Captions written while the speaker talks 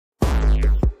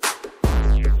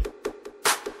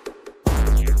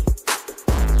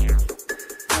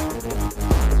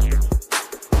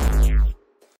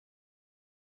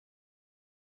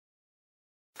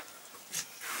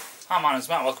Hi, my name is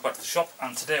Matt, welcome back to the shop,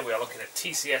 and today we are looking at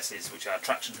TCSs, which are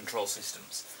traction control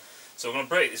systems. So we're going to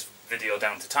break this video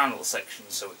down to tiny little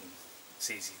sections so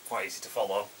it's quite easy to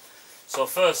follow. So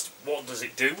first, what does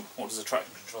it do? What does a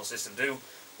traction control system do?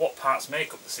 What parts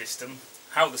make up the system?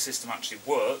 How the system actually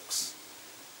works?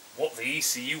 What the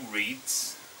ECU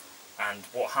reads? And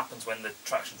what happens when the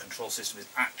traction control system is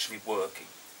actually working?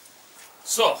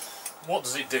 So, what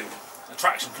does it do? A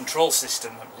traction control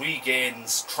system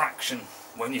regains traction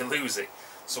when you lose it.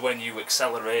 So when you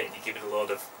accelerate and you give it a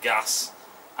load of gas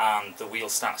and the wheel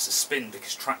starts to spin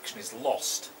because traction is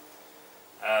lost,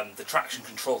 the traction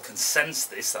control can sense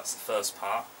this, that's the first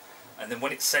part, and then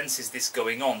when it senses this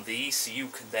going on, the ECU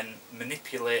can then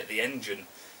manipulate the engine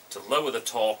to lower the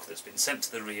torque that's been sent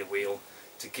to the rear wheel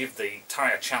to give the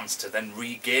tyre a chance to then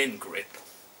regain grip,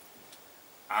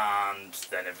 and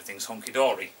then everything's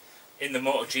hunky-dory. In the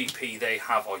MotoGP they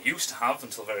have, or used to have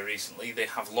until very recently, they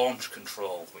have launch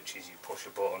control, which is you push a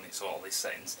button, it's all these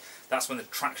settings. That's when the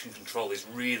traction control is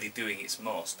really doing its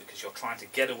most, because you're trying to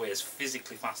get away as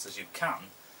physically fast as you can,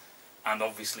 and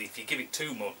obviously if you give it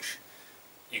too much,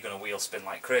 you're going to wheel spin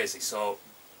like crazy. So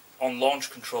on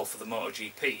launch control for the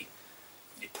MotoGP,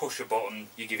 you push a button,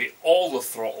 you give it all the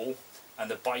throttle, and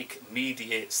the bike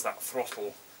mediates that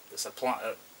throttle that's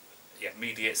applied,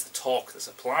 mediates the torque that's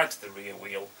applied to the rear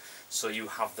wheel, so you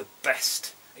have the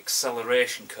best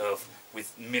acceleration curve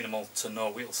with minimal to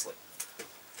no wheel slip.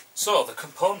 So the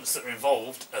components that are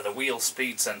involved are the wheel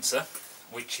speed sensor,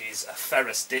 which is a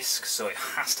ferrous disc, so it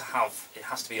has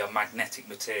to be a magnetic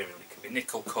material. It can be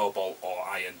nickel, cobalt or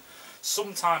iron.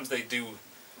 Sometimes they do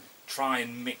try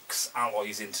and mix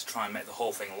alloys in to try and make the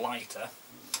whole thing lighter.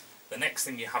 The next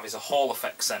thing you have is a Hall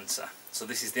effect sensor. So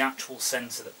this is the actual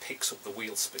sensor that picks up the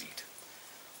wheel speed.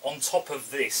 On top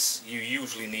of this, you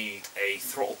usually need a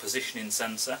throttle positioning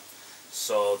sensor,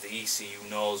 so the ECU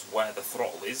knows where the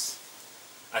throttle is,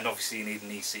 and obviously you need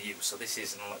an ECU, so this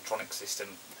is an electronic system,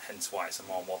 hence why it's a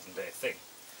more modern day thing.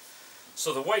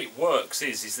 So the way it works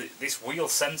is that this wheel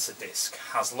sensor disc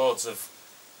has loads of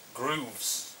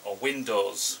grooves or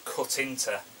windows cut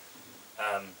into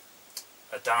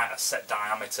a set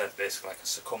diameter, basically like a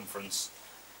circumference,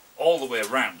 all the way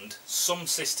around. Some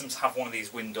systems have one of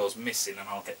these windows missing, and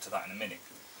I'll get to that in a minute.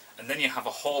 And then you have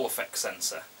a Hall effect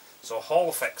sensor. So a Hall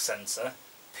effect sensor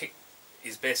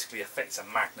affects a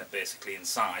magnet basically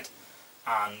inside,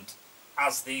 and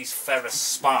as these ferrous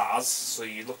spars, so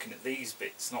you're looking at these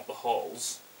bits, not the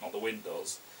holes, not the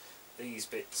windows, these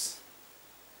bits,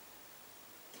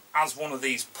 as one of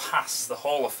these pass the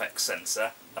Hall effect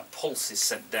sensor, a pulse is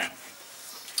sent down.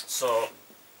 So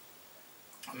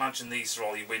imagine these are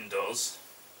all your windows,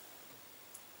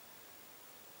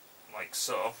 like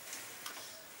so.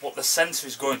 What the sensor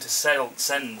is going to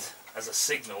send as a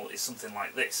signal is something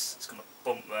like this. It's going to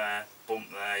bump there,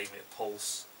 you get a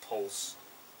pulse, pulse,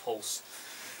 pulse.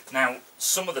 Now,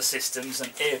 some of the systems,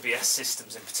 and ABS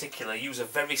systems in particular, use a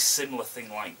very similar thing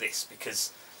like this,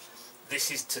 because this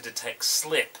is to detect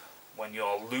slip when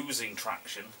you're losing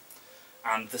traction.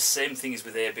 And the same thing is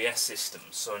with ABS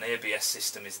systems. So an ABS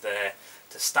system is there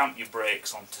to stamp your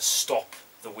brakes on to stop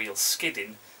the wheel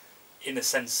skidding. In a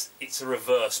sense, it's a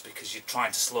reverse, because you're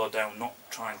trying to slow down, not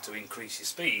trying to increase your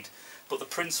speed. But the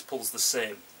principle's the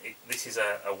same. This is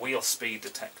a wheel speed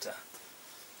detector.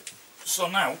 So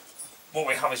now, what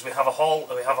we have is we have a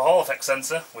Hall effect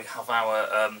sensor, we have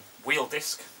our wheel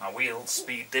disc, our wheel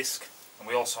speed disc, and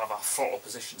we also have our throttle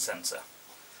position sensor.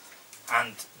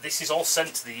 And this is all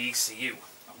sent to the ECU,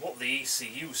 and what the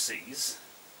ECU sees,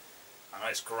 I know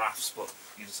it's graphs, but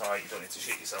it's alright, you don't need to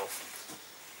shit yourself.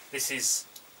 This is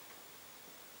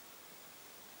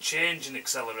change in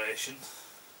acceleration,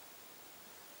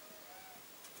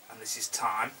 and this is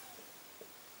time.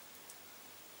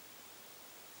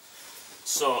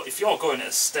 So if you're going at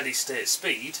a steady state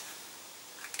speed,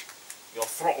 your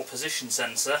throttle position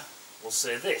sensor will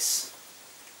say this.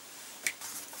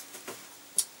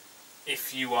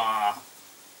 If you are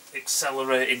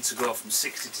accelerating to go from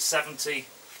 60 to 70,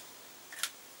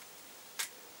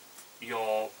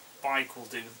 your bike will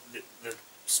do, the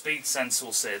speed sensor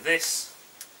will say this,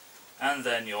 and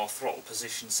then your throttle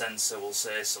position sensor will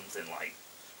say something like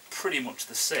pretty much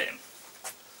the same.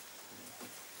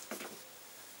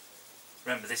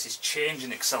 Remember, this is change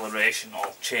in acceleration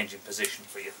or change in position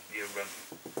for your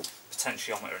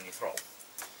potentiometer and your throttle.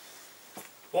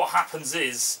 What happens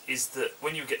is that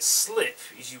when you get slip,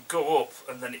 is you go up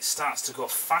and then it starts to go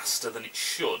faster than it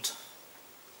should,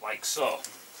 like so.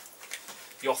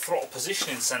 Your throttle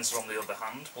positioning sensor, on the other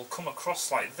hand, will come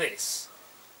across like this,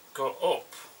 go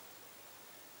up,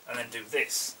 and then do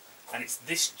this. And it's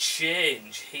this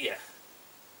change here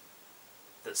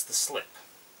that's the slip.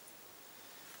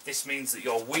 this means that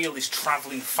your wheel is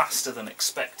travelling faster than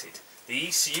expected. The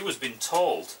ECU has been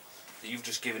told that you've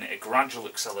just given it a gradual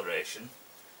acceleration,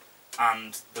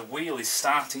 and the wheel is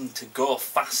starting to go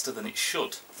faster than it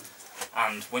should.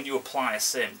 And when you apply a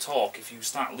same torque, if you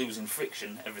start losing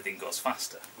friction, everything goes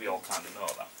faster. We all kind of know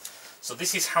that. So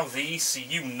this is how the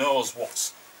ECU knows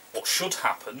what should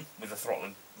happen with the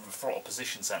throttle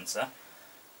position sensor,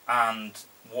 and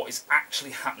what is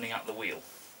actually happening at the wheel.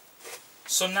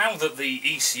 So now that the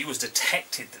ECU has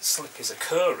detected that slip is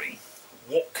occurring,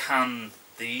 what can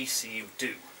the ECU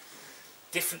do?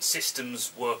 Different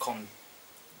systems work on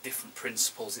different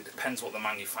principles. It depends what the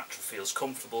manufacturer feels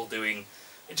comfortable doing.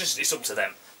 It's up to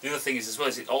them. The other thing is as well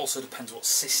is it also depends what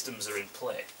systems are in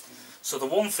play. So the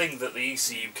one thing that the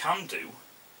ECU can do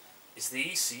is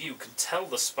the ECU can tell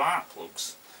the spark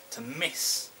plugs to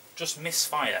just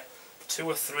misfire 2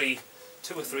 or 3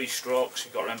 strokes.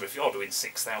 You've got to remember, if you're doing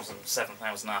 6,000,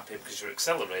 7,000 RPM because you're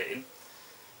accelerating,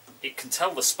 it can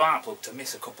tell the spark plug to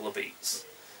miss a couple of beats.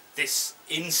 This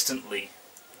instantly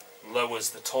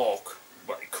lowers the torque,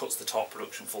 well, it cuts the torque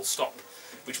production full stop,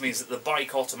 which means that the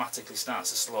bike automatically starts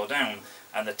to slow down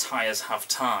and the tyres have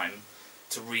time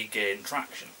to regain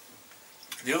traction.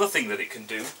 The other thing that it can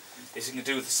do is it can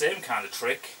do the same kind of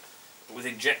trick, but with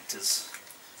injectors.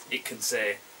 It can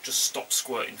say, just stop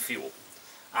squirting fuel.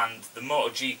 And the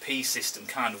MotoGP system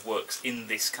kind of works in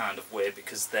this kind of way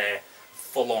because they're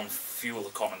full-on fuel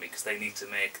economy, because they need to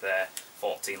make their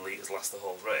 14 litres last the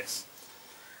whole race.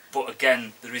 But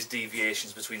again, there is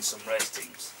deviations between some race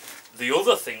teams. The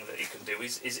other thing that it can do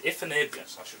is if an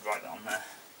ABS, I should write that on there,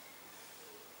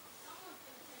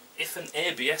 if an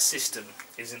ABS system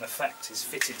is in effect, is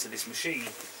fitted to this machine,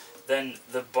 then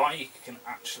the bike can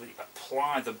actually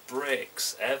apply the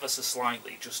brakes ever so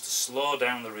slightly just to slow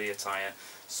down the rear tyre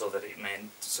so that it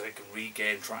can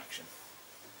regain traction.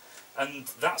 And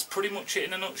that's pretty much it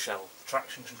in a nutshell.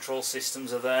 Traction control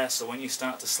systems are there, so when you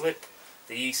start to slip,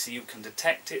 the ECU can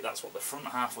detect it. That's what the front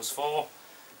half was for.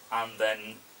 And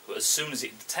then as soon as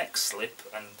it detects slip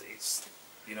and it's,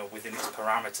 you know, within its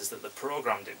parameters that they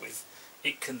programmed it with,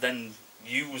 it can then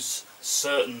use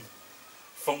certain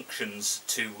functions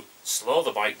to slow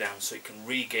the bike down so it can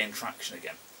regain traction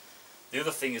again. The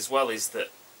other thing as well is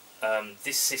that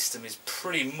this system is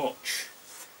pretty much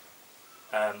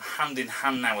hand in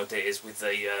hand nowadays with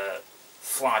the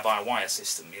fly-by-wire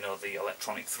system, you know, the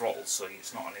electronic throttle. So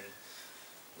it's not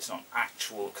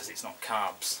actual, because it's not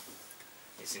carbs,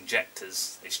 it's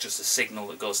injectors. It's just a signal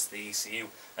that goes to the ECU,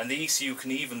 and the ECU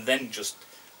can even then just,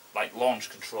 like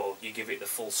launch control, you give it the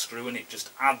full screw and it just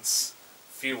adds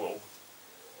fuel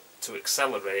to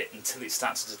accelerate until it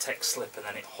starts to detect slip, and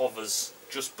then it hovers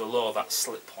just below that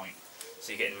slip point.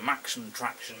 So you're getting maximum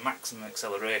traction, maximum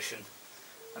acceleration,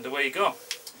 and away you go.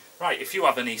 Right, if you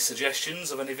have any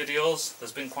suggestions of any videos,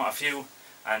 there's been quite a few,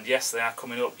 and yes, they are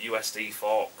coming up. USD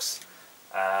forks,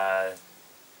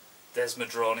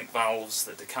 Desmodronic valves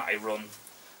that Ducati run,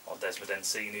 or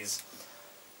Desmodensinis.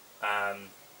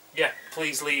 Yeah,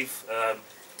 please leave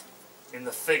in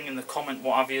the comment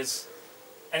what have yous.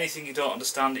 Anything you don't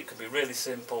understand, it could be really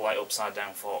simple, like upside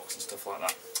down forks and stuff like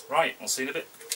that. Right, I'll see you in a bit.